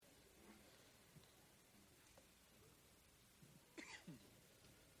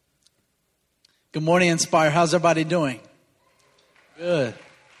Good morning, Inspire. How's everybody doing? Good.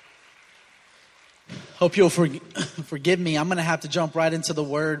 Hope you'll forgive me. I'm going to have to jump right into the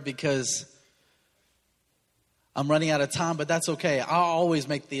word because I'm running out of time, but that's okay. I'll always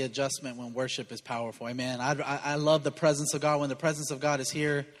make the adjustment when worship is powerful. Amen. I love the presence of God. When the presence of God is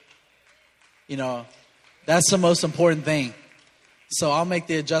here, that's the most important thing. So I'll make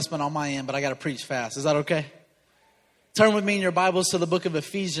the adjustment on my end, but I got to preach fast. Is that okay? Turn with me in your Bibles to the book of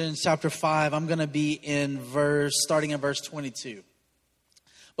Ephesians, chapter 5. I'm going to be starting in verse 22.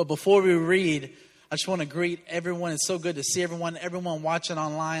 But before we read, I just want to greet everyone. It's so good to see everyone watching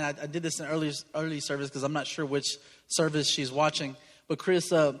online. I did this in early service because I'm not sure which service she's watching. But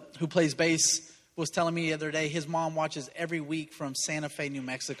Chris, who plays bass, was telling me the other day his mom watches every week from Santa Fe, New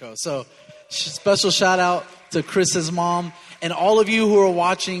Mexico. So special shout out to Chris's mom and all of you who are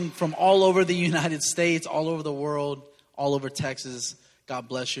watching from all over the United States, all over the world, all over Texas. God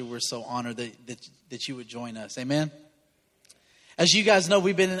bless you. We're so honored that you would join us. Amen. As you guys know,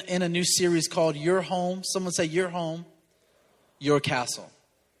 we've been in a new series called Your Home. Someone say, Your Home, Your Castle.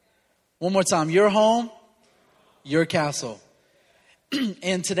 One more time. Your home, your castle.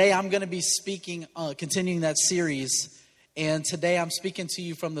 And today I'm going to be speaking, continuing that series. And today I'm speaking to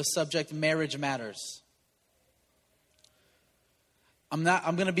you from the subject, Marriage Matters. I'm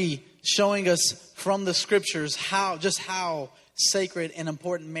going to be showing us from the scriptures how sacred and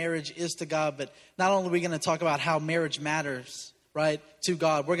important marriage is to God. But not only are we going to talk about how marriage matters, right, to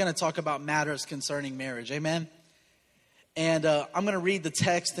God, we're going to talk about matters concerning marriage. Amen. And I'm going to read the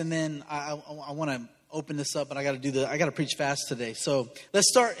text, and then I want to open this up, but I got to preach fast today. So let's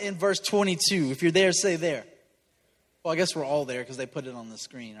start in verse 22. If you're there, say there. Well, I guess we're all there because they put it on the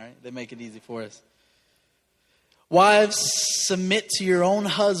screen, right? They make it easy for us. Wives, submit to your own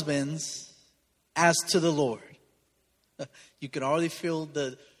husbands as to the Lord. You can already feel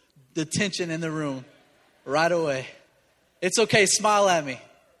the tension in the room right away. It's okay. Smile at me.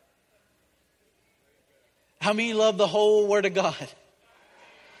 How many love the whole Word of God?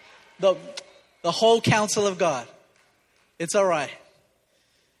 The whole counsel of God. It's all right.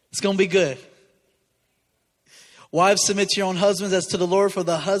 It's going to be good. Wives, submit to your own husbands as to the Lord, for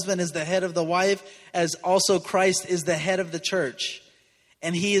the husband is the head of the wife, as also Christ is the head of the church,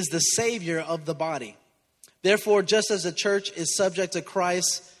 and he is the Savior of the body. Therefore, just as the church is subject to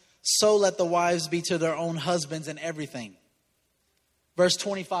Christ, so let the wives be to their own husbands in everything. Verse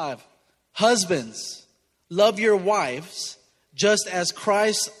 25, husbands, love your wives, just as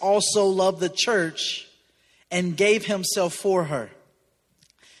Christ also loved the church and gave himself for her,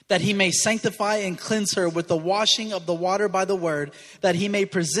 that he may sanctify and cleanse her with the washing of the water by the word, that he may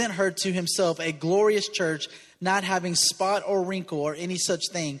present her to himself a glorious church, not having spot or wrinkle or any such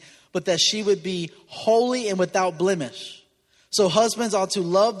thing, but that she would be holy and without blemish. So husbands ought to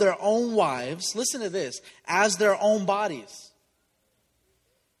love their own wives, listen to this, as their own bodies.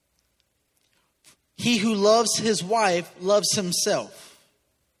 He who loves his wife loves himself.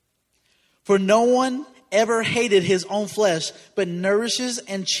 For no one ever hated his own flesh, but nourishes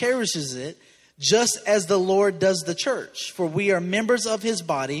and cherishes it, just as the Lord does the church. For we are members of his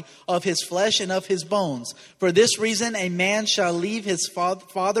body, of his flesh, and of his bones. For this reason, a man shall leave his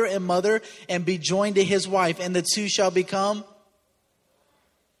father and mother and be joined to his wife, and the two shall become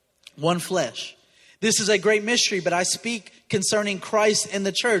one flesh. This is a great mystery, but I speak concerning Christ and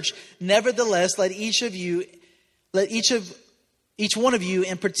the church. Nevertheless, let each one of you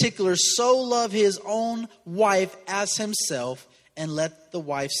in particular so love his own wife as himself, and let the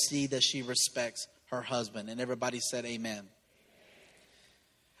wife see that she respects her husband. And everybody said amen.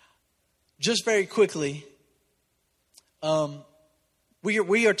 Just very quickly,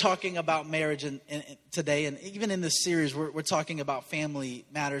 we are talking about marriage today, and even in this series, we're talking about family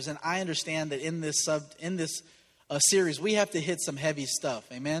matters. And I understand that in this series, we have to hit some heavy stuff.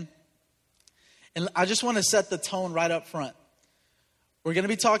 Amen. And I just want to set the tone right up front. We're going to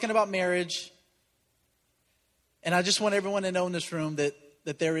be talking about marriage. And I just want everyone to know in this room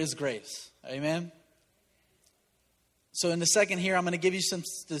that there is grace. Amen. So in the second here, I'm going to give you some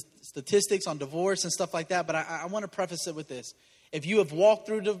statistics on divorce and stuff like that. But I want to preface it with this. If you have walked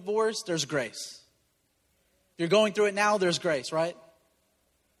through divorce, there's grace. If you're going through it now, there's grace, right?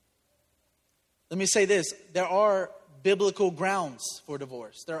 Let me say this. There are biblical grounds for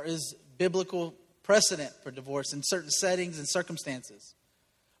divorce. There is biblical precedent for divorce in certain settings and circumstances.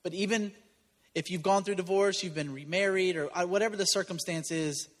 But even if you've gone through divorce, you've been remarried, or whatever the circumstance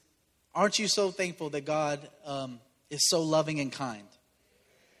is, aren't you so thankful that God is so loving and kind?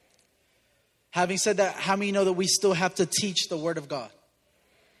 Having said that, how many know that we still have to teach the Word of God?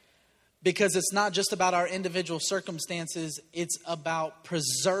 Because it's not just about our individual circumstances. It's about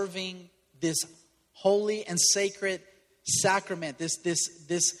preserving this holy and sacred sacrament,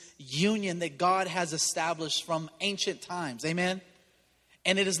 this union that God has established from ancient times. Amen?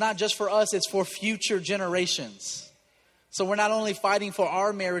 And it is not just for us, it's for future generations. So we're not only fighting for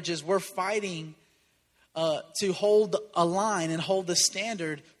our marriages, we're fighting to hold a line and hold the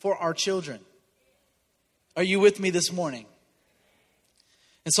standard for our children. Are you with me this morning?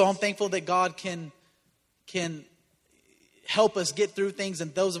 And so I'm thankful that God can help us get through things.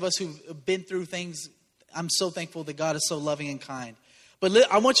 And those of us who've been through things, I'm so thankful that God is so loving and kind.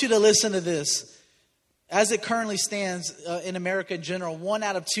 But I want you to listen to this. As it currently stands in America in general, 1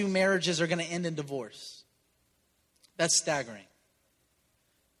 out of 2 marriages are going to end in divorce. That's staggering.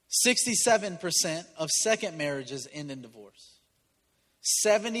 67% of second marriages end in divorce.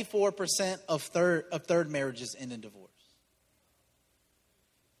 74% of third marriages end in divorce.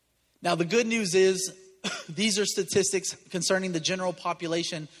 Now, the good news is these are statistics concerning the general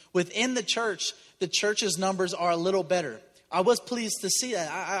population. Within the church's numbers are a little better. I was pleased to see that.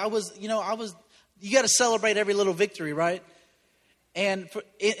 You got to celebrate every little victory, right? And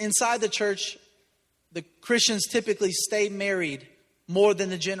inside the church, the Christians typically stay married more than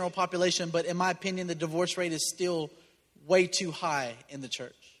the general population. But in my opinion, the divorce rate is still way too high in the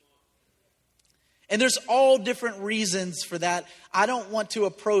church. And there's all different reasons for that. I don't want to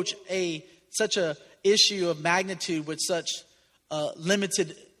approach such a issue of magnitude with such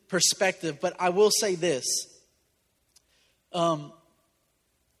limited perspective. But I will say this. Part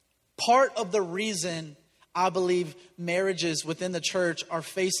of the reason I believe marriages within the church are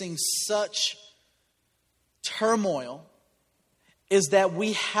facing such turmoil is that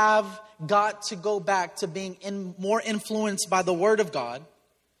we have got to go back to being more influenced by the Word of God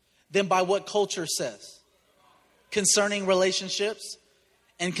than by what culture says concerning relationships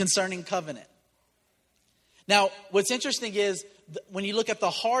and concerning covenant. Now, what's interesting is when you look at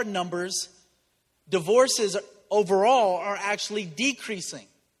the hard numbers, divorces overall are actually decreasing.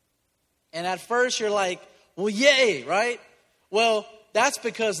 And at first you're like, well, yay, right? Well, that's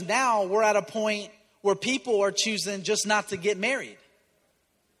because now we're at a point where people are choosing just not to get married.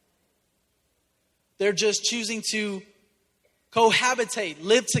 They're just choosing to cohabitate,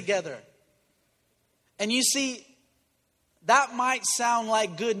 live together. And you see, that might sound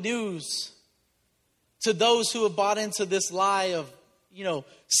like good news to those who have bought into this lie of,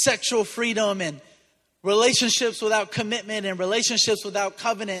 sexual freedom and relationships without commitment and relationships without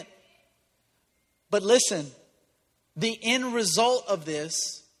covenant. But listen, the end result of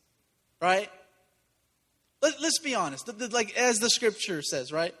this, right? Let's be honest. Like as the scripture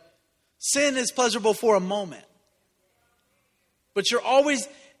says, right? Sin is pleasurable for a moment. But you're always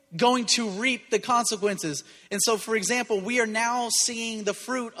going to reap the consequences. And so, for example, we are now seeing the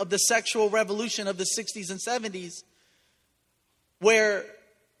fruit of the sexual revolution of the 60s and 70s, where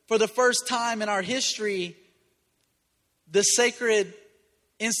for the first time in our history, the sacred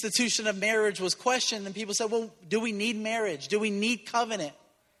institution of marriage was questioned. And people said, well, do we need marriage? Do we need covenant?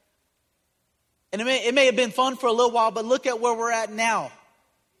 And it may have been fun for a little while, but look at where we're at now.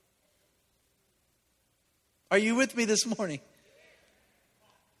 Are you with me this morning?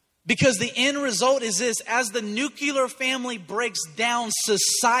 Because the end result is this: as the nuclear family breaks down,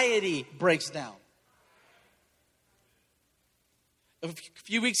 society breaks down. A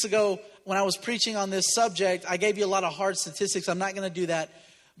few weeks ago, when I was preaching on this subject, I gave you a lot of hard statistics. I'm not going to do that.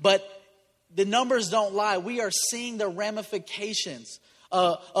 But the numbers don't lie. We are seeing the ramifications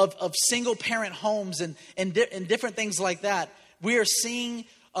of single-parent homes and different things like that. We are seeing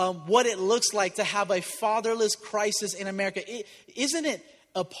what it looks like to have a fatherless crisis in America. Isn't it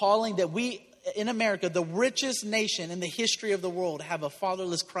appalling that we, in America, the richest nation in the history of the world, have a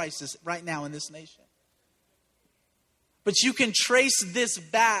fatherless crisis right now in this nation? But you can trace this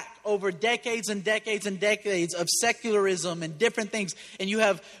back over decades and decades and decades of secularism and different things. And you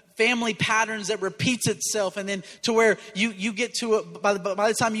have family patterns that repeats itself. And then to where you get to, by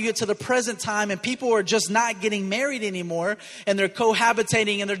the time you get to the present time, and people are just not getting married anymore. And they're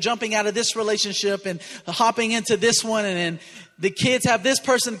cohabitating and they're jumping out of this relationship and hopping into this one. And then the kids have this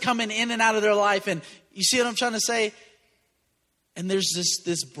person coming in and out of their life. And you see what I'm trying to say? And there's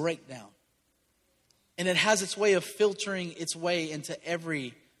this breakdown. And it has its way of filtering its way into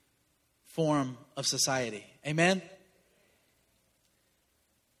every form of society. Amen?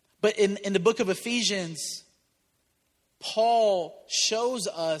 But in the book of Ephesians, Paul shows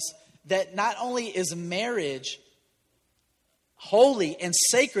us that not only is marriage holy and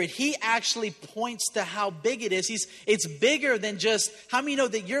sacred, he actually points to how big it is. It's bigger than just, how many know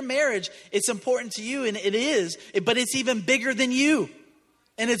that your marriage, it's important to you, and it is, but it's even bigger than you.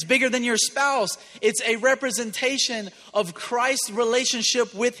 And it's bigger than your spouse. It's a representation of Christ's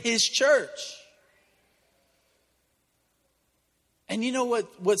relationship with his church. And you know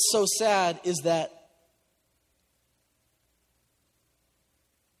what's so sad is that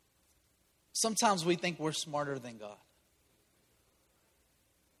sometimes we think we're smarter than God.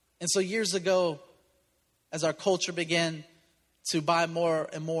 And so years ago, as our culture began to buy more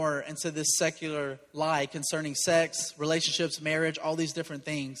and more into this secular lie concerning sex, relationships, marriage, all these different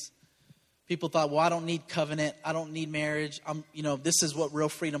things, people thought, well, I don't need covenant. I don't need marriage. This is what real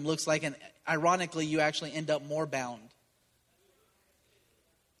freedom looks like. And ironically, you actually end up more bound.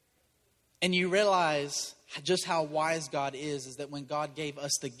 And you realize just how wise God is that when God gave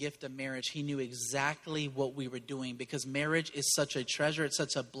us the gift of marriage, he knew exactly what we were doing, because marriage is such a treasure. It's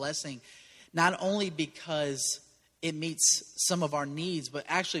such a blessing, not only because it meets some of our needs, but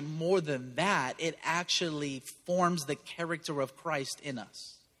actually more than that, it actually forms the character of Christ in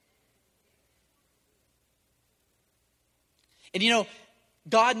us. And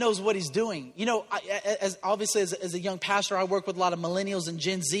God knows what he's doing. As a young pastor, I work with a lot of millennials and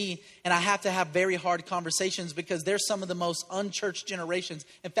Gen Z, and I have to have very hard conversations because they're some of the most unchurched generations.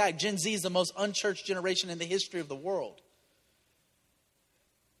 In fact, Gen Z is the most unchurched generation in the history of the world.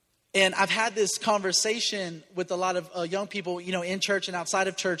 And I've had this conversation with a lot of young people, in church and outside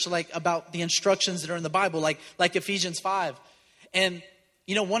of church, like about the instructions that are in the Bible, like Ephesians 5. And,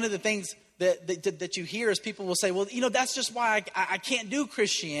 one of the things that you hear is people will say, well, that's just why I can't do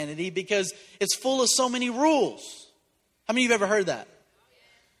Christianity, because it's full of so many rules. How many of you have ever heard that?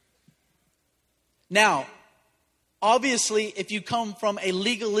 Now, obviously, if you come from a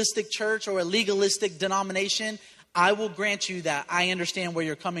legalistic church or a legalistic denomination, I will grant you that. I understand where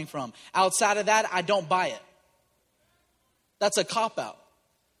you're coming from. Outside of that, I don't buy it. That's a cop-out.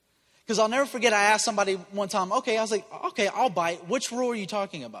 Because I'll never forget, I asked somebody one time, okay, I'll buy it. Which rule are you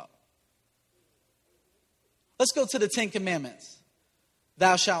talking about? Let's go to the 10 Commandments.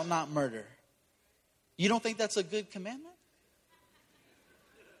 Thou shalt not murder. You don't think that's a good commandment?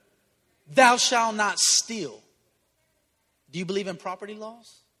 Thou shalt not steal. Do you believe in property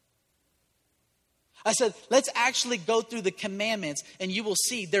laws? I said, let's actually go through the commandments, and you will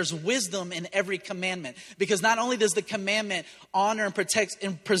see there's wisdom in every commandment. Because not only does the commandment honor and protect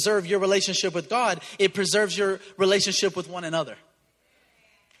and preserve your relationship with God, it preserves your relationship with one another.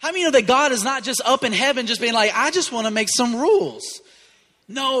 How many know that God is not just up in heaven just being like, I just want to make some rules?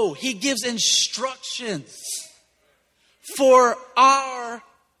 No, he gives instructions for our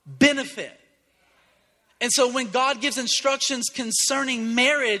benefit. And so when God gives instructions concerning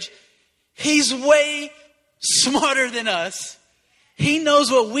marriage, he's way smarter than us. He knows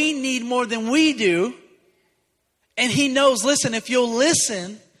what we need more than we do. And he knows, listen, if you'll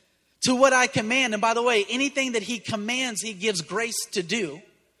listen to what I command, and by the way, anything that he commands, he gives grace to do.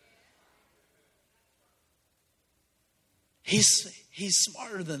 He's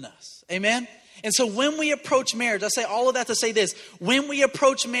smarter than us. Amen? And so when we approach marriage, I say all of that to say this. When we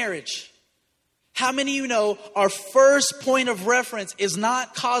approach marriage, how many of you know our first point of reference is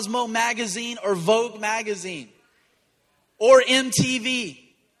not Cosmo magazine or Vogue magazine or MTV,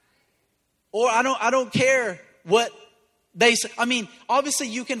 or I don't care what they say. I mean, obviously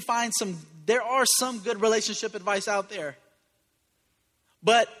you can find there are some good relationship advice out there.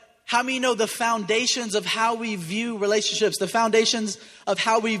 But how many know the foundations of how we view relationships, the foundations of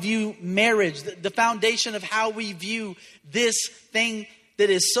how we view marriage, the foundation of how we view this thing that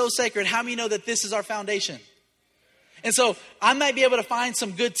is so sacred? How many know that this is our foundation? And so I might be able to find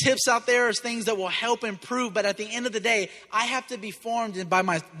some good tips out there as things that will help improve. But at the end of the day, I have to be formed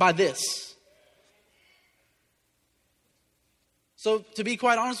by this. So to be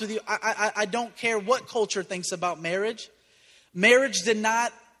quite honest with you, I don't care what culture thinks about marriage. Marriage did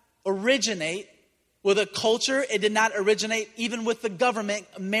not originate with a culture. It did not originate even with the government.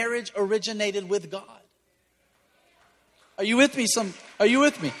 Marriage originated with God. Are you with me? Are you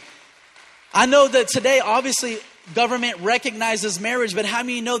with me? I know that today, obviously, government recognizes marriage, but how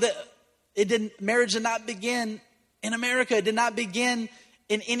many know that marriage did not begin in America? It did not begin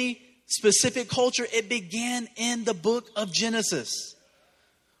in any specific culture. It began in the book of Genesis.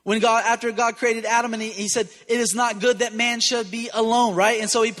 After God created Adam, and he said, it is not good that man should be alone, right? And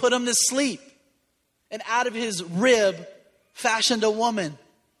so he put him to sleep. And out of his rib fashioned a woman.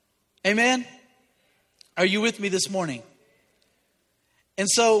 Amen? Are you with me this morning? And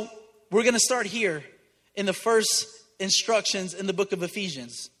so we're going to start here in the first instructions in the book of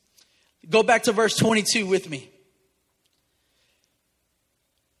Ephesians. Go back to verse 22 with me.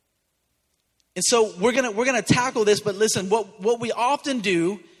 And so we're gonna tackle this, but listen, what we often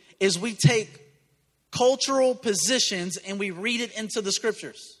do is we take cultural positions and we read it into the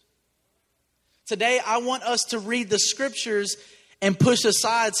scriptures. Today, I want us to read the scriptures and push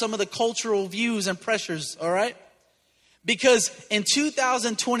aside some of the cultural views and pressures, all right? Because in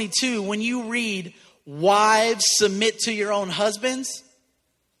 2022, when you read wives submit to your own husbands,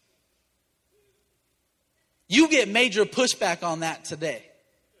 you get major pushback on that today.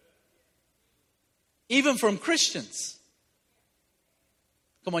 Even from Christians.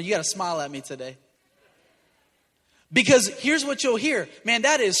 Come on, you got to smile at me today. Because here's what you'll hear. Man,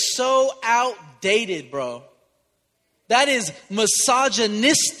 that is so outdated, bro. That is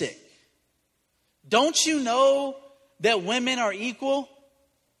misogynistic. Don't you know that women are equal?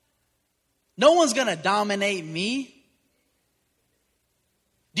 No one's going to dominate me.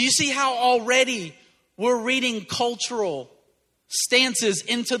 Do you see how already we're reading cultural stances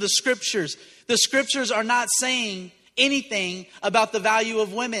into the scriptures? The scriptures are not saying anything about the value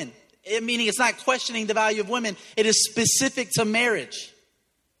of women. Meaning it's not questioning the value of women. It is specific to marriage.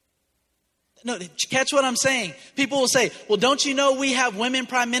 No, catch what I'm saying. People will say, well, don't you know we have women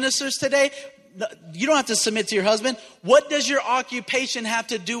prime ministers today? You don't have to submit to your husband. What does your occupation have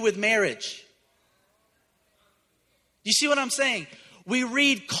to do with marriage? You see what I'm saying? We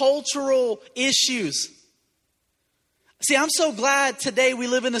read cultural issues. See, I'm so glad today we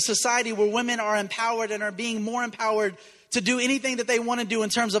live in a society where women are empowered and are being more empowered to do anything that they want to do in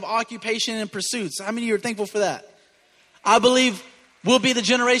terms of occupation and pursuits. How many of you are thankful for that? I believe we'll be the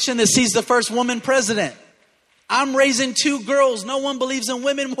generation that sees the first woman president. I'm raising 2 girls. No one believes in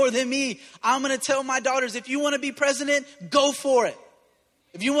women more than me. I'm going to tell my daughters, if you want to be president, go for it.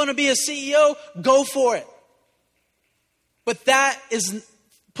 If you want to be a CEO, go for it. But that is,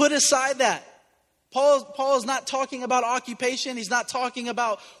 put aside that. Paul is not talking about occupation. He's not talking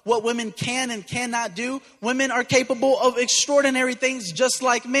about what women can and cannot do. Women are capable of extraordinary things just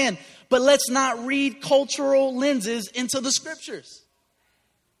like men. But let's not read cultural lenses into the scriptures.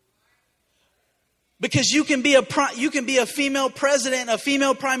 Because you can be a female president, a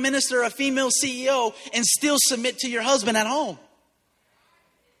female prime minister, a female CEO, and still submit to your husband at home.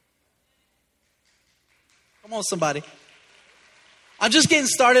 Come on, somebody. I'm just getting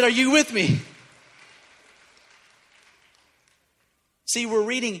started. Are you with me? See, we're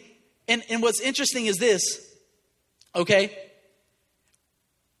reading, and what's interesting is this, okay?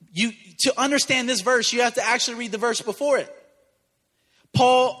 To understand this verse, you have to actually read the verse before it.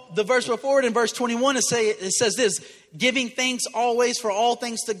 The verse before it in verse 21, it says this, giving thanks always for all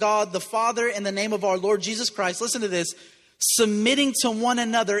things to God, the Father, in the name of our Lord Jesus Christ. Listen to this, submitting to one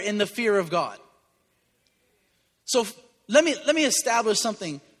another in the fear of God. So let me establish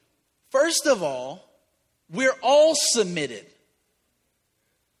something. First of all, we're all submitted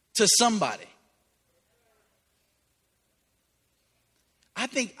to somebody.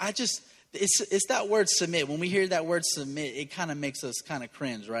 It's that word submit. When we hear that word submit, it kind of makes us kind of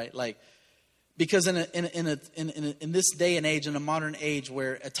cringe, right? Like, because in this day and age, in a modern age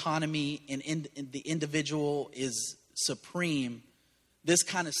where autonomy and the individual is supreme, this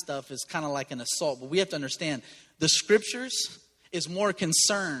kind of stuff is kind of like an assault. But we have to understand, the scriptures is more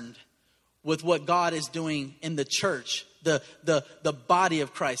concerned with what God is doing in the church, the body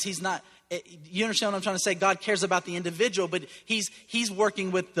of Christ. He's not, you understand what I'm trying to say? God cares about the individual, but he's working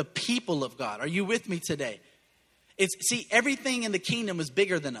with the people of God. Are you with me today? Everything in the kingdom is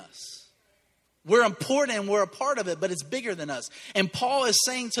bigger than us. We're important and we're a part of it, but it's bigger than us. And Paul is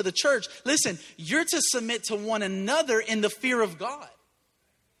saying to the church, listen, you're to submit to one another in the fear of God.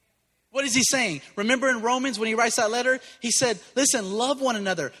 What is he saying? Remember in Romans when he writes that letter, he said, listen, love one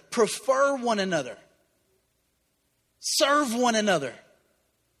another, prefer one another, serve one another,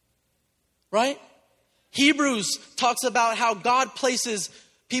 right? Hebrews talks about how God places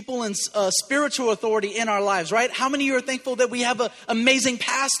people in spiritual authority in our lives, right? How many of you are thankful that we have an amazing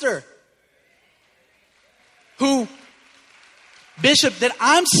pastor bishop that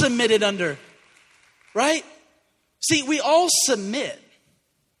I'm submitted under, right? See, we all submit.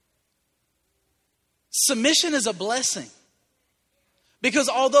 Submission is a blessing. Because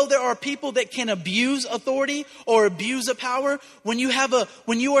although there are people that can abuse authority or abuse a power, when you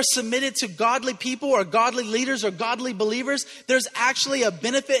are submitted to godly people or godly leaders or godly believers, there's actually a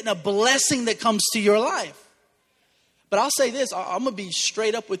benefit and a blessing that comes to your life. But I'll say this, I'm going to be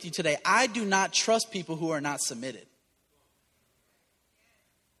straight up with you today. I do not trust people who are not submitted.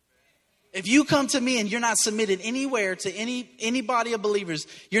 If you come to me and you're not submitted anywhere to any body of believers,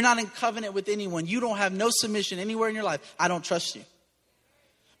 you're not in covenant with anyone, you don't have no submission anywhere in your life, I don't trust you.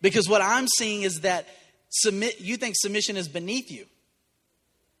 Because what I'm seeing is that you think submission is beneath you.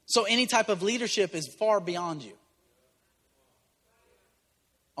 So any type of leadership is far beyond you.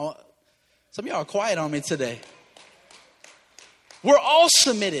 Oh, some of y'all are quiet on me today. We're all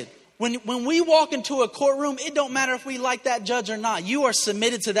submitted. When we walk into a courtroom, it don't matter if we like that judge or not. You are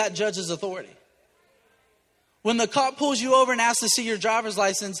submitted to that judge's authority. When the cop pulls you over and asks to see your driver's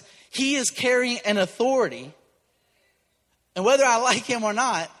license, he is carrying an authority. And whether I like him or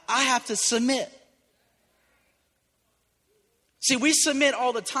not, I have to submit. See, we submit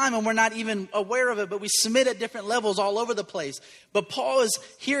all the time and we're not even aware of it, but we submit at different levels all over the place. But Paul is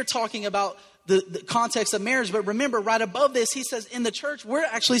here talking about the context of marriage. But remember, right above this, he says in the church, we're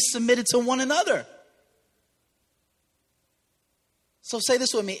actually submitted to one another. So say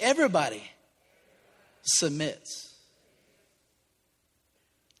this with me. Everybody submits.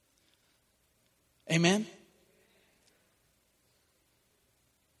 Amen.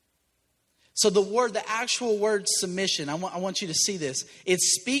 So the actual word submission, I want you to see this. It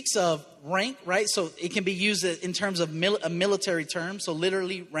speaks of rank, right? So it can be used in terms of a military term. So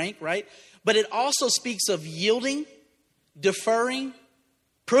literally rank, right? But it also speaks of yielding, deferring,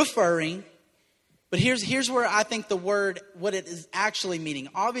 preferring. But here's where I think the word, what it is actually meaning.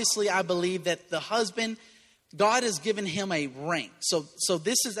 Obviously, I believe that the husband, God has given him a rank. So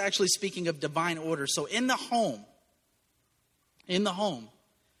this is actually speaking of divine order. So in the home,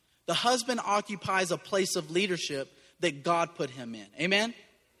 the husband occupies a place of leadership that God put him in. Amen?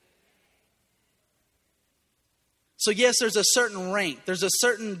 So yes, there's a certain rank. There's a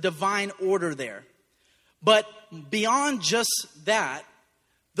certain divine order there. But beyond just that,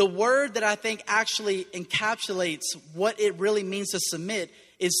 the word that I think actually encapsulates what it really means to submit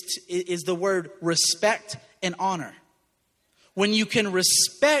is the word respect and honor. When you can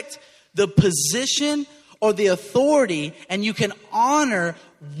respect the position or the authority and you can honor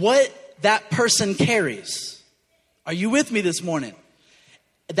what that person carries. Are you with me this morning?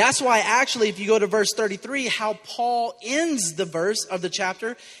 That's why actually if you go to verse 33, how Paul ends the verse of the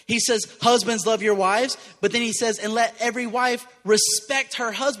chapter, he says, husbands, love your wives. But then he says, and let every wife respect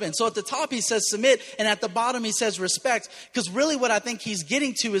her husband. So at the top he says submit, and at the bottom he says respect. Because really what I think he's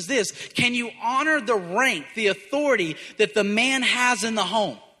getting to is this. Can you honor the rank, the authority that the man has in the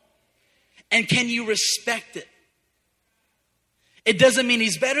home? And can you respect it? It doesn't mean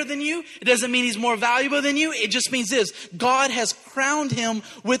he's better than you. It doesn't mean he's more valuable than you. It just means this. God has crowned him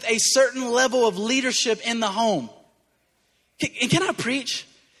with a certain level of leadership in the home. Can I preach?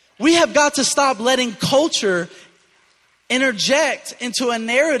 We have got to stop letting culture interject into a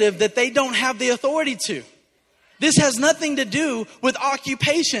narrative that they don't have the authority to. This has nothing to do with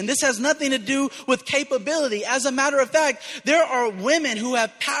occupation. This has nothing to do with capability. As a matter of fact, there are women who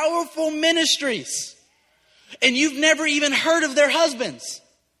have powerful ministries. And you've never even heard of their husbands.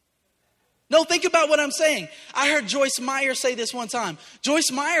 No, think about what I'm saying. I heard Joyce Meyer say this one time. Joyce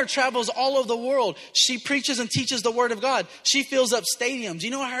Meyer travels all over the world. She preaches and teaches the word of God. She fills up stadiums.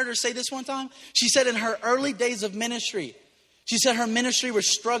 You know what I heard her say this one time? She said in her early days of ministry, she said her ministry was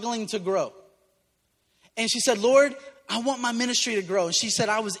struggling to grow. And she said, Lord, I want my ministry to grow. And she said,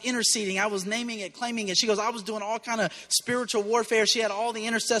 I was interceding. I was naming it, claiming it. She goes, I was doing all kind of spiritual warfare. She had all the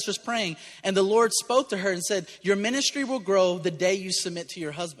intercessors praying. And the Lord spoke to her and said, your ministry will grow the day you submit to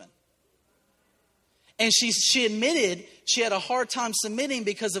your husband. And she admitted she had a hard time submitting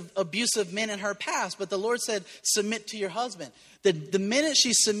because of abusive men in her past. But the Lord said, submit to your husband. The minute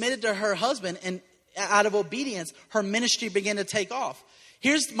she submitted to her husband and out of obedience, her ministry began to take off.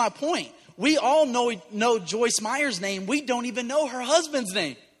 Here's my point. We all know Joyce Meyer's name. We don't even know her husband's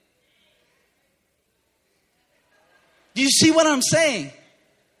name. Do you see what I'm saying?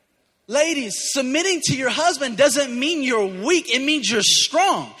 Ladies, submitting to your husband doesn't mean you're weak. It means you're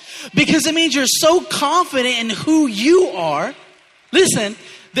strong. Because it means you're so confident in who you are. Listen,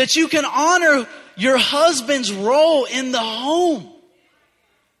 that you can honor your husband's role in the home.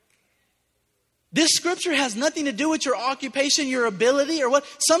 This scripture has nothing to do with your occupation, your ability, or what.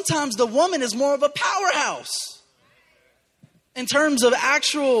 Sometimes the woman is more of a powerhouse in terms of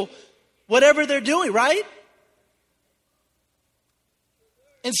actual whatever they're doing, right?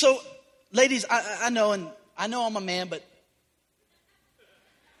 And so, ladies, I know I'm a man, but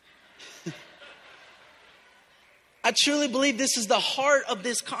I truly believe this is the heart of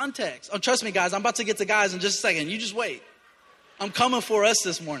this context. Oh, trust me, guys, I'm about to get to guys in just a second. You just wait. I'm coming for us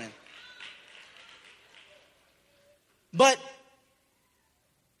this morning. But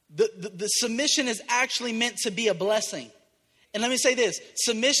the submission is actually meant to be a blessing. And let me say this.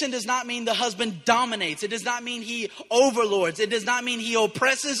 Submission does not mean the husband dominates. It does not mean he overlords. It does not mean he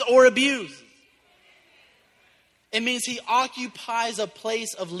oppresses or abuses. It means he occupies a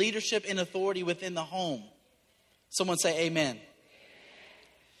place of leadership and authority within the home. Someone say amen.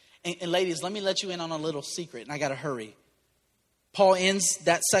 And ladies, let me let you in on a little secret. And I got to hurry. Paul ends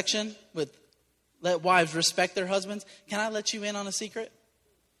that section with let wives respect their husbands. Can I let you in on a secret?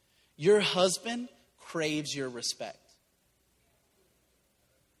 Your husband craves your respect.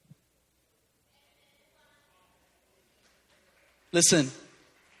 Listen,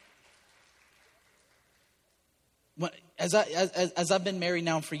 as I've been married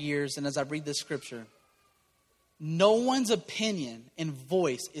now for years, and as I read this scripture, no one's opinion and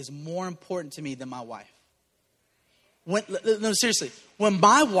voice is more important to me than my wife. No, seriously, when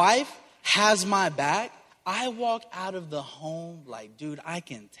my wife has my back, I walk out of the home like, dude, I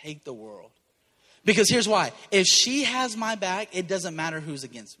can take the world. Because here's why. If she has my back, it doesn't matter who's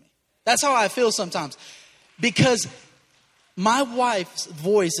against me. That's how I feel sometimes. Because my wife's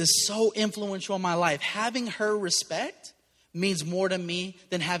voice is so influential in my life. Having her respect means more to me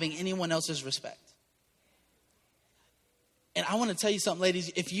than having anyone else's respect. And I want to tell you something,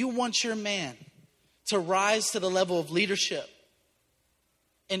 ladies. If you want your man to rise to the level of leadership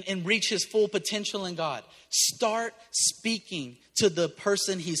and reach his full potential in God, start speaking to the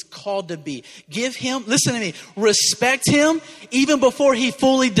person he's called to be. Give him, listen to me, respect him even before he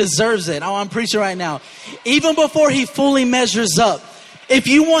fully deserves it. Oh, I'm preaching right now. Even before he fully measures up. If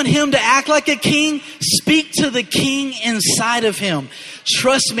you want him to act like a king, speak to the king inside of him.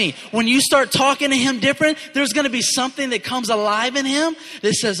 Trust me, when you start talking to him different, there's going to be something that comes alive in him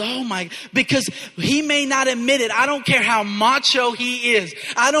that says, oh my, because he may not admit it. I don't care how macho he is.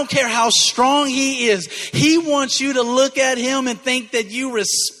 I don't care how strong he is. He wants you to look at him and think that you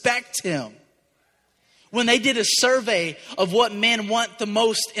respect him. When they did a survey of what men want the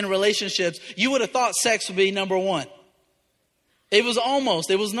most in relationships, you would have thought sex would be number one. It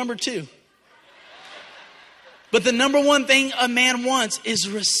was number two. But the number one thing a man wants is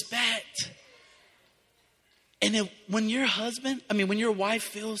respect. And when your wife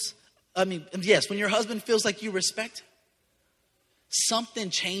feels, when your husband feels like you respect, something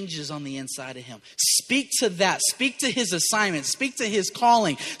changes on the inside of him. Speak to that. Speak to his assignment. Speak to his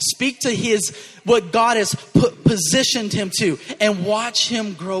calling. Speak to what God has positioned him to, and watch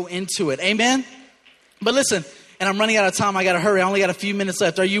him grow into it. Amen? But listen, and I'm running out of time. I got to hurry. I only got a few minutes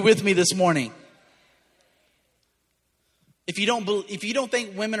left. Are you with me this morning? If you don't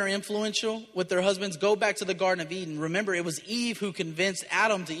think women are influential with their husbands, go back to the Garden of Eden. Remember, it was Eve who convinced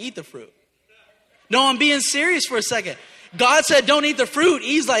Adam to eat the fruit. No, I'm being serious for a second. God said, don't eat the fruit.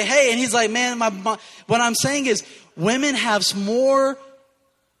 Eve's like, hey. And he's like, man, what I'm saying is women have more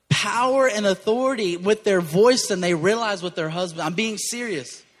power and authority with their voice than they realize with their husband. I'm being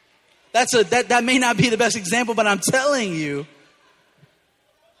serious. That may not be the best example, but I'm telling you.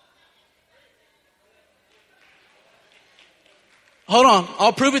 Hold on,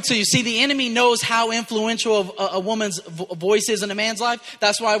 I'll prove it to you. See, the enemy knows how influential a woman's voice is in a man's life.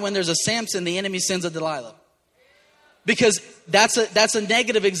 That's why when there's a Samson, the enemy sends a Delilah. Because that's a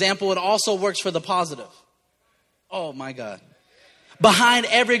negative example. It also works for the positive. Oh my God. Behind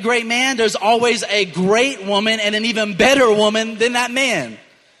every great man, there's always a great woman and an even better woman than that man.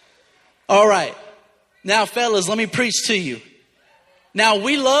 All right. Now, fellas, let me preach to you. Now,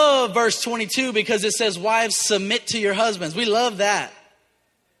 we love verse 22 because it says, wives, submit to your husbands. We love that.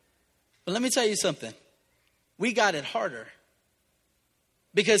 But let me tell you something. We got it harder.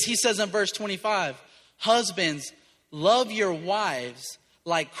 Because he says in verse 25, husbands, love your wives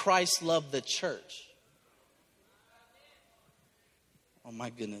like Christ loved the church. Oh, my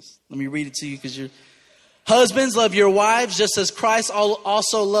goodness. Let me read it to you because you're... Husbands, love your wives just as Christ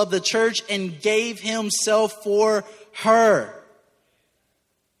also loved the church and gave himself for her.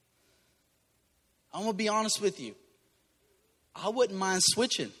 I'm going to be honest with you. I wouldn't mind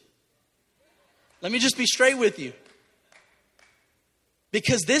switching. Let me just be straight with you.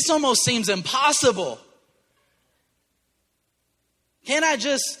 Because this almost seems impossible. Can't I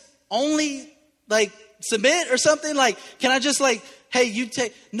just only submit or something? Can I just hey, you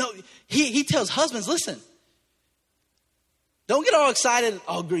take... No, he tells husbands, listen. Don't get all excited.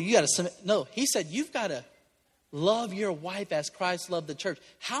 Oh, you got to submit. No, he said you've got to love your wife as Christ loved the church.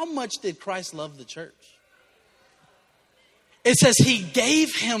 How much did Christ love the church? It says he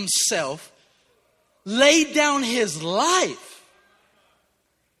gave himself, laid down his life.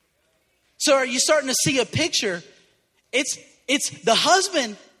 So are you starting to see a picture? It's the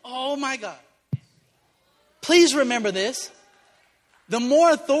husband. Oh my God. Please remember this. The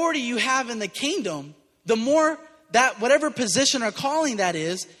more authority you have in the kingdom, the more that whatever position or calling that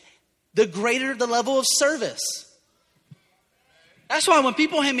is, the greater the level of service. That's why when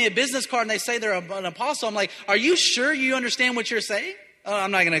people hand me a business card and they say they're an apostle, I'm like, are you sure you understand what you're saying? Oh,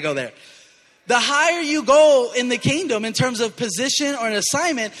 I'm not going to go there. The higher you go in the kingdom in terms of position or an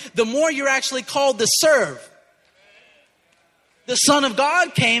assignment, the more you're actually called to serve. The Son of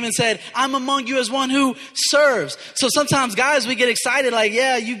God came and said, I'm among you as one who serves. So sometimes guys, we get excited like,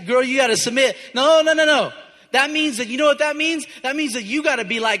 yeah, you got to submit. No. That means that, you know what that means? That means that you got to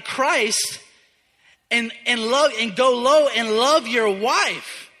be like Christ and love and go low and love your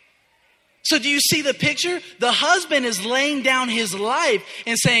wife. So do you see the picture? The husband is laying down his life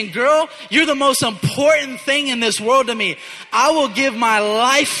and saying, girl, you're the most important thing in this world to me. I will give my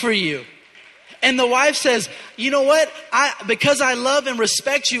life for you. And the wife says, you know what? Because I love and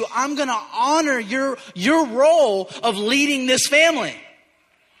respect you, I'm going to honor your role of leading this family.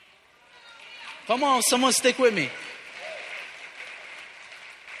 Come on, someone stick with me.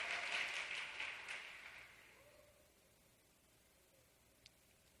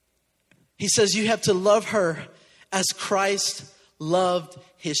 He says you have to love her as Christ loved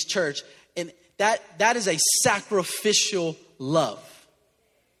his church. And that is a sacrificial love.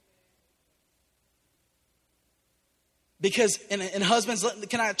 Because, and husbands,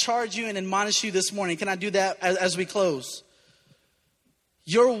 can I charge you and admonish you this morning? Can I do that as we close?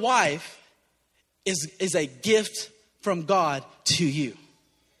 Your wife is a gift from God to you.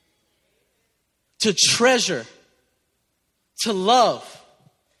 To treasure, to love.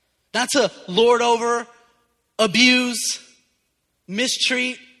 Not to lord over, abuse,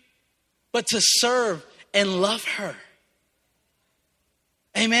 mistreat, but to serve and love her.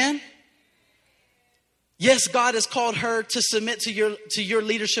 Amen? Yes, God has called her to submit to your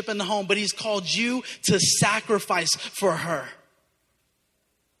leadership in the home, but he's called you to sacrifice for her.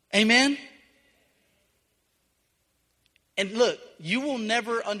 Amen? And look, you will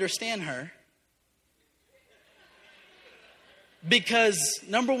never understand her. Because,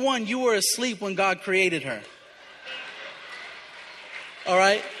 number one, you were asleep when God created her. All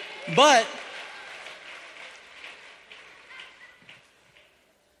right? But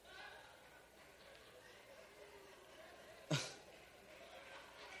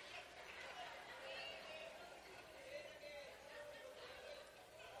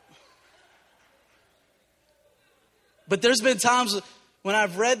there's been times when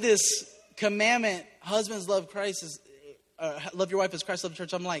I've read this commandment, husbands love Christ, love your wife as Christ loved the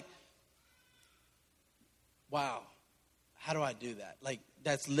church. I'm like, wow, how do I do that? Like,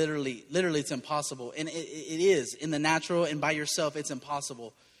 that's literally it's impossible. And it is in the natural and by yourself, it's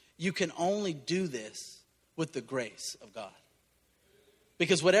impossible. You can only do this with the grace of God.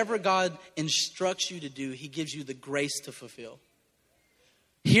 Because whatever God instructs you to do, he gives you the grace to fulfill.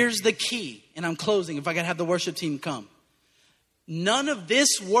 Here's the key, and I'm closing. If I could have the worship team come. None of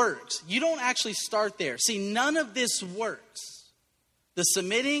this works. You don't actually start there. See, none of this works. The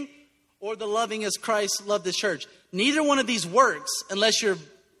submitting or the loving as Christ loved the church. Neither one of these works unless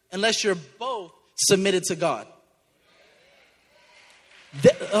you're both submitted to God.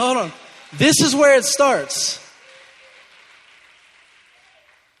 Hold on. This is where it starts.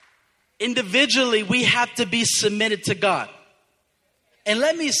 Individually, we have to be submitted to God. And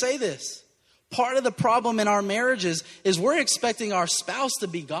let me say this. Part of the problem in our marriages is we're expecting our spouse to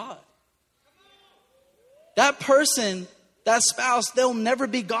be God. That person, that spouse, they'll never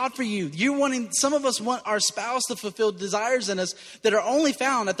be God for you. Some of us want our spouse to fulfill desires in us that are only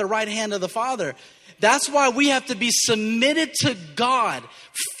found at the right hand of the Father. That's why we have to be submitted to God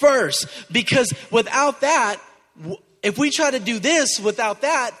first. Because without that, if we try to do this without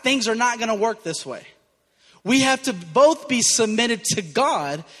that, things are not going to work this way. We have to both be submitted to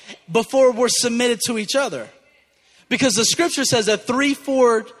God before we're submitted to each other. Because the scripture says a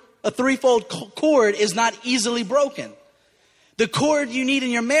threefold cord is not easily broken. The cord you need in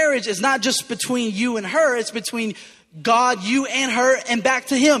your marriage is not just between you and her. It's between God, you and her, and back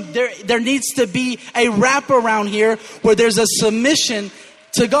to him. There needs to be a wrap around here where there's a submission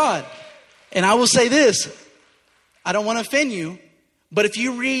to God. And I will say this. I don't want to offend you, but if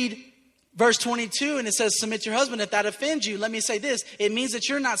you read Verse 22, and it says, submit your husband. If that offends you, let me say this. It means that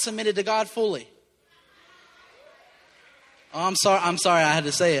you're not submitted to God fully. Oh, I'm sorry I had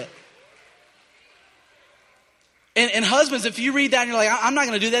to say it. And husbands, if you read that and you're like, I'm not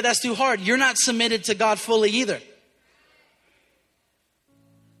going to do that, that's too hard. You're not submitted to God fully either.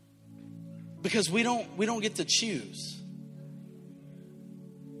 Because we don't get to choose.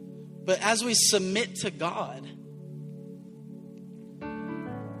 But as we submit to God,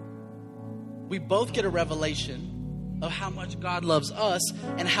 we both get a revelation of how much God loves us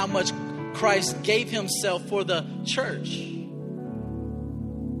and how much Christ gave himself for the church.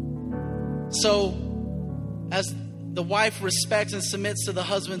 So, as the wife respects and submits to the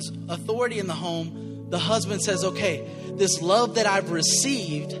husband's authority in the home, the husband says, okay, this love that I've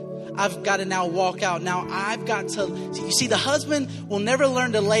received, I've got to now walk out. Now I've got to, you see, the husband will never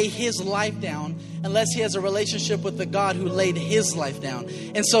learn to lay his life down unless he has a relationship with the God who laid his life down.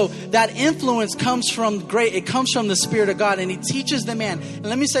 And so that influence comes from it comes from the Spirit of God, and he teaches the man. And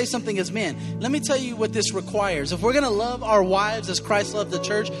let me say something as men. Let me tell you what this requires. If we're going to love our wives as Christ loved the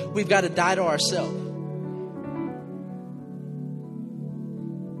church, we've got to die to ourselves.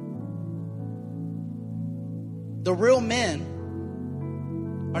 The real men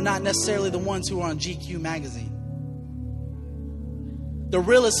are not necessarily the ones who are on GQ magazine. The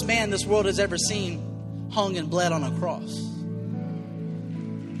realest man this world has ever seen hung and bled on a cross.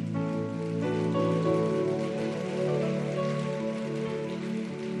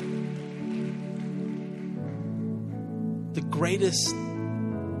 The greatest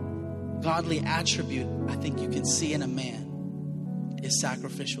godly attribute I think you can see in a man is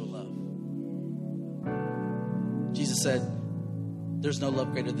sacrificial love. Jesus said, there's no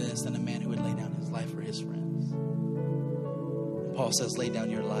love greater than this, than a man who would lay down his life for his friends. And Paul says, lay down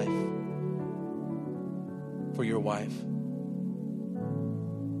your life for your wife.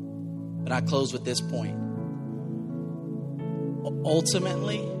 And I close with this point.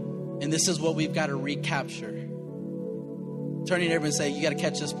 Ultimately, and this is what we've got to recapture. Turn to your neighbor and say, you got to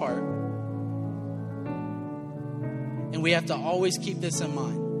catch this part. And we have to always keep this in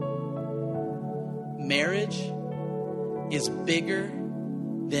mind. Marriage is bigger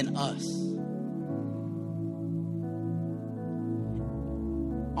than us.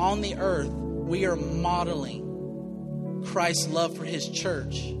 On the earth, we are modeling Christ's love for his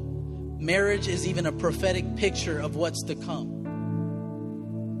church. Marriage is even a prophetic picture of what's to come.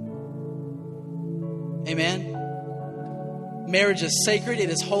 Amen. Marriage is sacred, it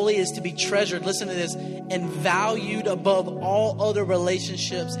is holy, it is to be treasured, listen to this, and valued above all other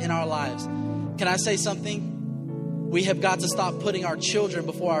relationships in our lives. Can I say something? We have got to stop putting our children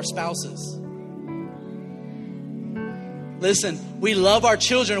before our spouses. Listen, we love our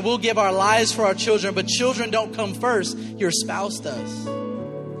children, we'll give our lives for our children, but children don't come first, your spouse does.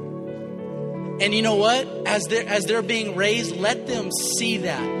 And you know what? As they're being raised, let them see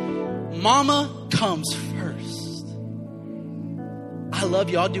that. Mama comes first. I love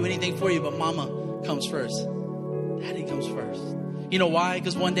you. I'll do anything for you, but mama comes first. Daddy comes first. You know why?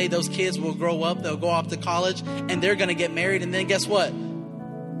 Because one day those kids will grow up, they'll go off to college, and they're going to get married. And then guess what?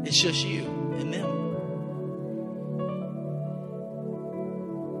 It's just you and them.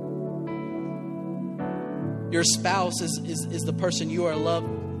 Your spouse is the person you are to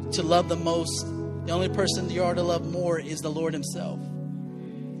love the most. The only person you are to love more is the Lord himself.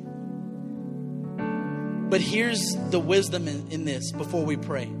 But here's the wisdom in this before we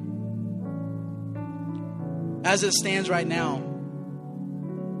pray. As it stands right now,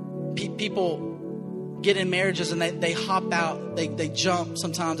 people get in marriages and they hop out, they jump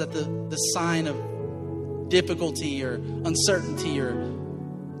sometimes at the sign of difficulty or uncertainty or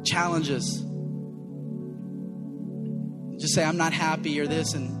challenges. Just say, I'm not happy or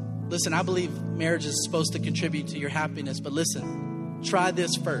this. And listen, I believe marriage is supposed to contribute to your happiness. But listen, try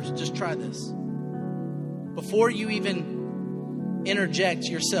this first. Just try this. Before you even interject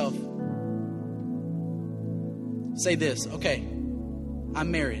yourself, say this. Okay,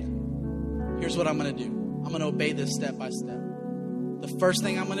 I'm married. Here's what I'm going to do. I'm going to obey this step by step. The first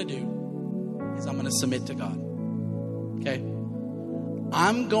thing I'm going to do is I'm going to submit to God. Okay?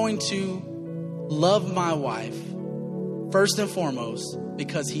 I'm going to love my wife first and foremost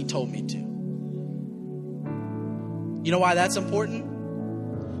because he told me to. You know why that's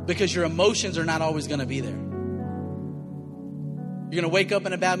important? Because your emotions are not always going to be there. You're going to wake up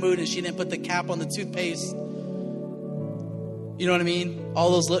in a bad mood and she didn't put the cap on the toothpaste. You know what I mean?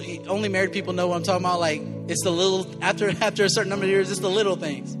 All those only married people know what I'm talking about. Like, it's the little, after a certain number of years, it's the little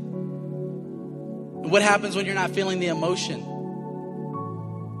things. And what happens when you're not feeling the emotion?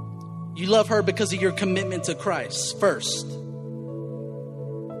 You love her because of your commitment to Christ first.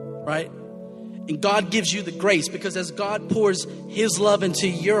 Right? And God gives you the grace because as God pours his love into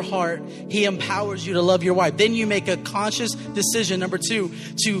your heart, he empowers you to love your wife. Then you make a conscious decision, number 2,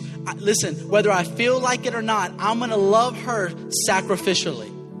 to listen, whether I feel like it or not, I'm going to love her sacrificially.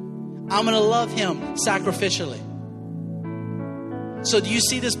 I'm going to love him sacrificially. So do you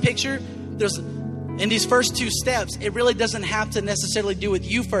see this picture? In these first 2 steps, it really doesn't have to necessarily do with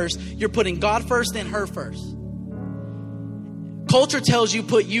you first. You're putting God first and her first. Culture tells you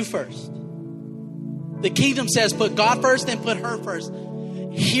put you first. The kingdom says put God first and put her first.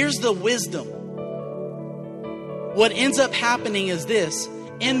 Here's the wisdom. What ends up happening is this.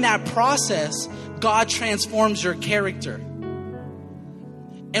 In that process, God transforms your character.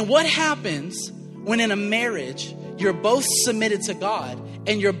 And what happens when in a marriage, you're both submitted to God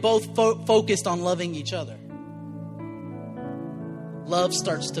and you're both focused on loving each other? Love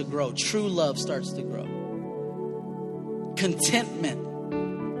starts to grow. True love starts to grow. Contentment.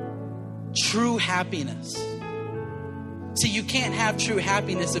 True happiness. See, you can't have true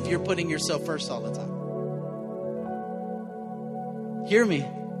happiness if you're putting yourself first all the time. Hear me.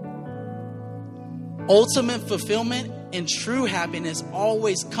 Ultimate fulfillment And true happiness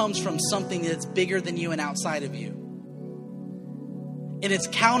always comes from something that's bigger than you and outside of you. And it's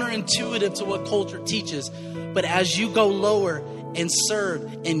counterintuitive to what culture teaches. But as you go lower and serve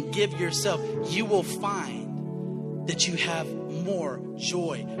and give yourself, you will find that you have more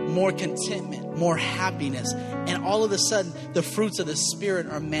joy, more contentment, more happiness. And all of a sudden, the fruits of the Spirit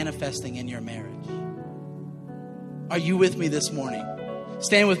are manifesting in your marriage. Are you with me this morning?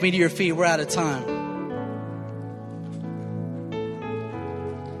 Stand with me to your feet. We're out of time.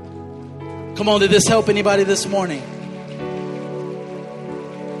 Come on, did this help anybody this morning?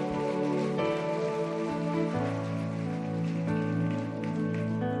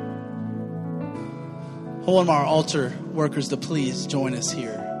 I want our altar workers to please join us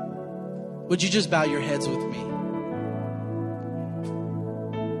here. Would you just bow your heads with me?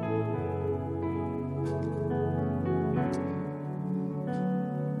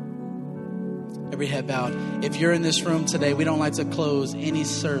 Every head bowed. If you're in this room today, we don't like to close any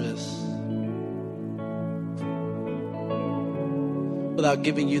service without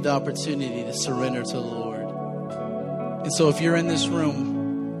giving you the opportunity to surrender to the Lord. And so if you're in this room,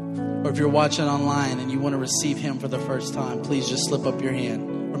 or if you're watching online and you want to receive Him for the first time, please just slip up your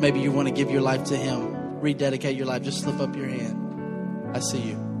hand. Or maybe you want to give your life to Him, rededicate your life, just slip up your hand. I see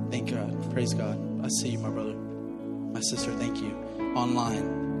you. Thank God. Praise God. I see you, my brother. My sister, thank you.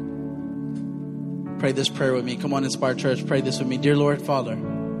 Online. Pray this prayer with me. Come on, Inspire Church, pray this with me. Dear Lord Father,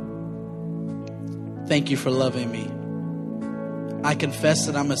 thank you for loving me. I confess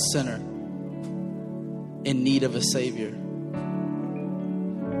that I'm a sinner in need of a Savior.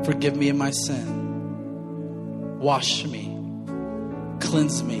 Forgive me of my sin. Wash me.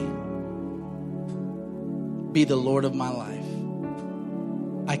 Cleanse me. Be the Lord of my life.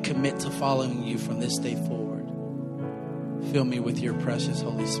 I commit to following you from this day forward. Fill me with your precious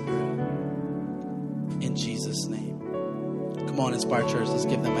Holy Spirit. In Jesus' name. Come on, Inspire Church. Let's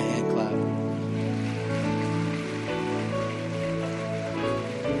give them a hand clap.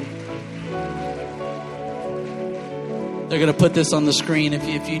 They're going to put this on the screen.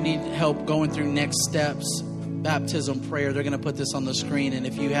 If you need help going through next steps, baptism, prayer, they're going to put this on the screen. And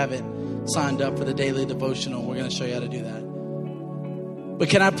if you haven't signed up for the daily devotional, we're going to show you how to do that. But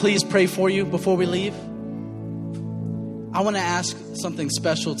can I please pray for you before we leave? I want to ask something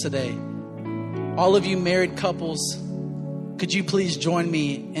special today. All of you married couples, could you please join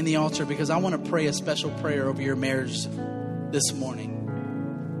me in the altar? Because I want to pray a special prayer over your marriage this morning.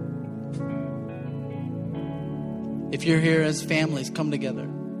 If you're here as families, come together.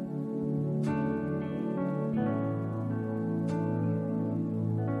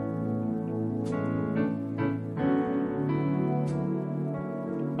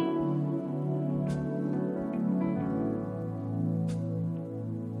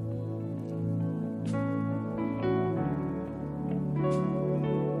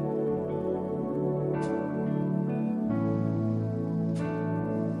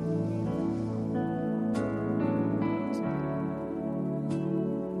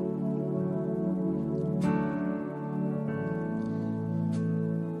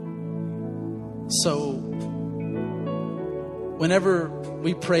 So, whenever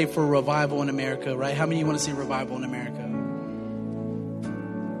we pray for revival in America, right? How many of you want to see revival in America?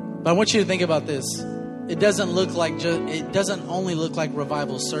 But I want you to think about this. It doesn't only look like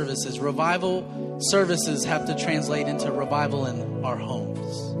revival services. Revival services have to translate into revival in our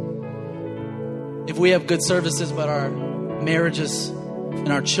homes. If we have good services, but our marriages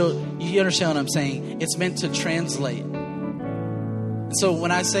and our children, you understand what I'm saying? It's meant to translate. And so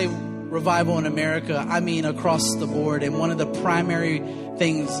when I say revival in America, I mean across the board. And one of the primary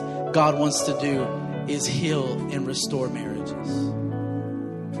things God wants to do is heal and restore marriages.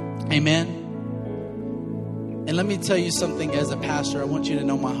 Amen. And let me tell you something as a pastor. I want you to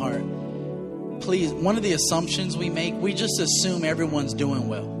know my heart. Please, one of the assumptions we make, we just assume everyone's doing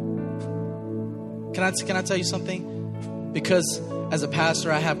well. Can I tell you something? Because as a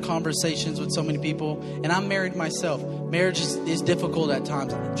pastor, I have conversations with so many people, and I'm married myself. Marriage is difficult at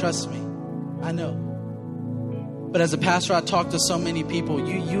times. Trust me, I know. But as a pastor, I talk to so many people.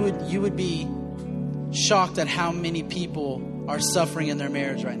 You would be shocked at how many people are suffering in their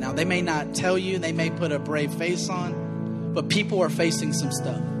marriage right now. They may not tell you, they may put a brave face on, but people are facing some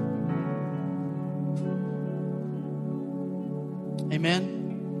stuff. Amen.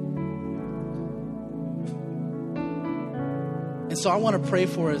 And so I want to pray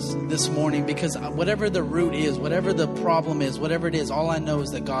for us this morning, because whatever the root is, whatever the problem is, whatever it is, all I know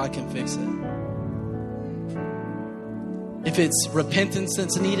is that God can fix it. If it's repentance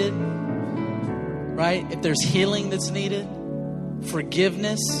that's needed, right? If there's healing that's needed,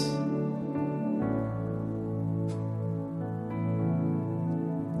 forgiveness,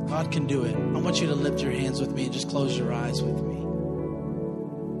 God can do it. I want you to lift your hands with me and just close your eyes with me.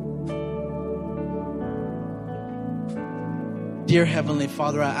 Dear Heavenly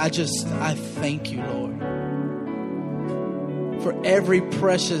Father, I thank you, Lord, for every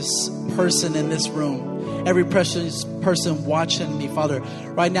precious person in this room, every precious person watching me, Father.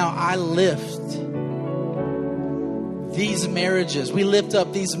 Right now, I lift these marriages. We lift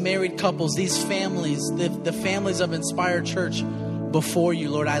up these married couples, these families, the families of Inspired Church before you,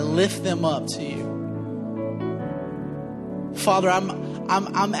 Lord. I lift them up to you. Father,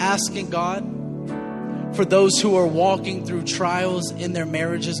 I'm asking, God, for those who are walking through trials in their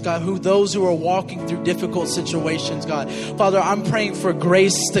marriages, God, those who are walking through difficult situations, God. Father, I'm praying for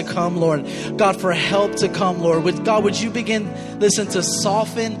grace to come, Lord. God, for help to come, Lord. God, would you begin, listen, to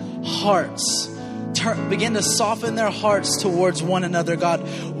soften hearts. Begin to soften their hearts towards one another, God.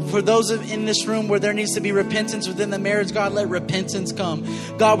 For those in this room where there needs to be repentance within the marriage, God, let repentance come.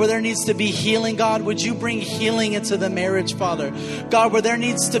 God, where there needs to be healing, God, would you bring healing into the marriage, Father? God, where there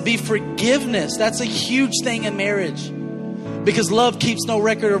needs to be forgiveness, that's a huge thing in marriage, because love keeps no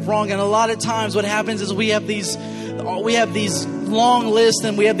record of wrong. And a lot of times what happens is we have these long lists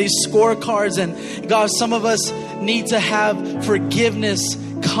and we have these scorecards, and God, some of us need to have forgiveness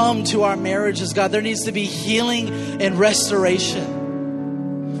come to our marriages, God. There needs to be healing and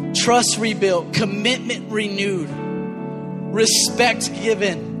restoration, trust rebuilt, commitment renewed, respect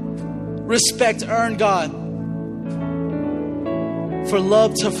given, respect earned, God, for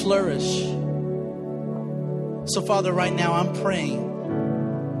love to flourish. So Father, right now I'm praying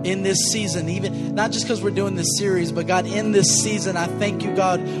in this season, even not just because we're doing this series, but God, in this season, I thank you,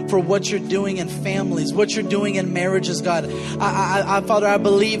 God, for what you're doing in families, what you're doing in marriages, God. Father, I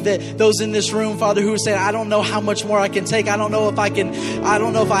believe that those in this room, Father, who say, I don't know how much more I can take. I don't know if I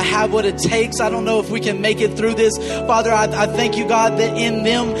have what it takes. I don't know if we can make it through this. Father, I thank you, God, that in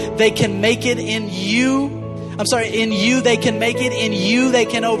them, they can make it. In you, they can make it. In you, they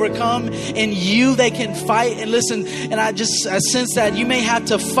can overcome. In you, they can fight. And listen, and I sense that you may have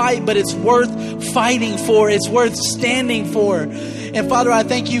to fight, but it's worth fighting for. It's worth standing for. And Father, I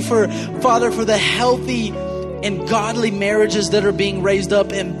thank you for the healthy and godly marriages that are being raised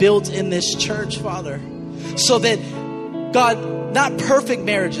up and built in this church, Father. So that, God, not perfect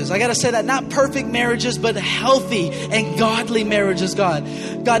marriages. I got to say that. Not perfect marriages, but healthy and godly marriages, God.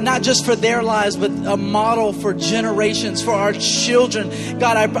 God, not just for their lives, but a model for generations, for our children.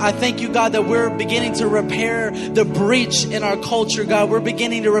 God, I thank you, God, that we're beginning to repair the breach in our culture, God. We're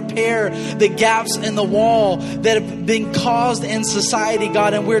beginning to repair the gaps in the wall that have been caused in society,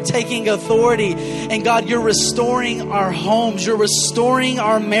 God. And we're taking authority. And God, you're restoring our homes. You're restoring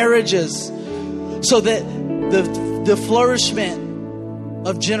our marriages so that the flourishment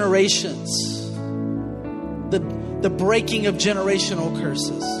of generations, the breaking of generational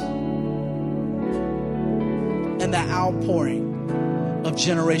curses, and the outpouring of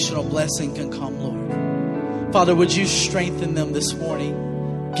generational blessing can come, Lord. Father, would you strengthen them this morning?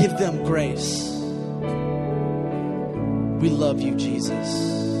 Give them grace. We love you, Jesus.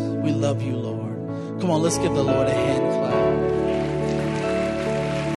 We love you, Lord. Come on, let's give the Lord a hand clap.